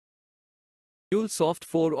MuleSoft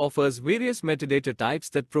 4 offers various metadata types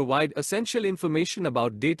that provide essential information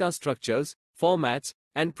about data structures, formats,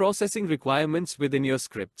 and processing requirements within your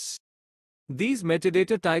scripts. These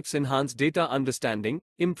metadata types enhance data understanding,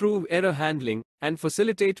 improve error handling, and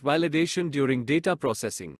facilitate validation during data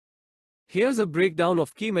processing. Here's a breakdown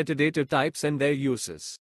of key metadata types and their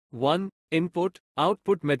uses. 1. Input,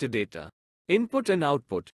 output metadata. Input and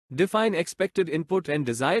output define expected input and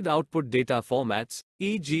desired output data formats,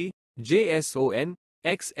 e.g., JSON,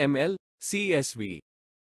 XML, CSV.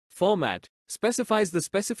 Format specifies the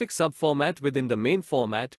specific subformat within the main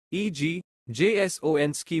format, e.g.,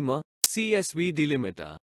 JSON schema, CSV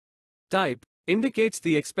delimiter. Type indicates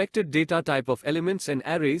the expected data type of elements and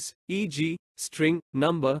arrays, e.g., string,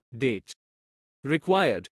 number, date.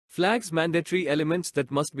 Required flags mandatory elements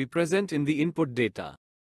that must be present in the input data.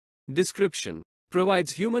 Description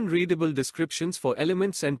provides human-readable descriptions for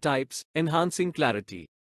elements and types, enhancing clarity.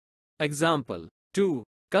 Example 2.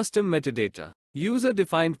 Custom metadata.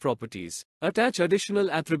 User-defined properties attach additional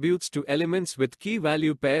attributes to elements with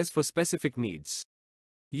key-value pairs for specific needs.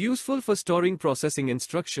 Useful for storing processing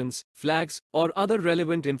instructions, flags, or other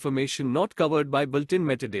relevant information not covered by built-in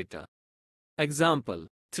metadata. Example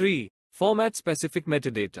 3. Format-specific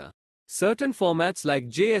metadata. Certain formats like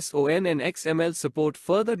JSON and XML support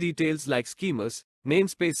further details like schemas,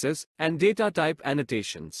 namespaces, and data type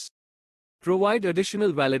annotations. Provide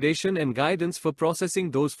additional validation and guidance for processing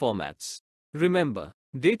those formats. Remember,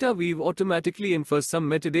 dataweave automatically infers some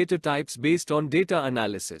metadata types based on data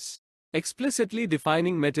analysis. Explicitly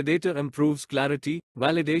defining metadata improves clarity,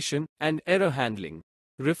 validation, and error handling.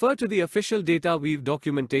 Refer to the official dataweave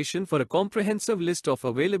documentation for a comprehensive list of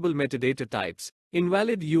available metadata types.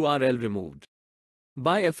 Invalid URL removed.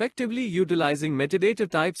 By effectively utilizing metadata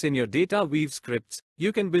types in your dataweave scripts,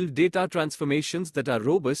 you can build data transformations that are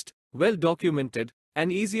robust, well documented,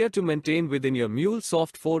 and easier to maintain within your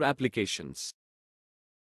MuleSoft 4 applications.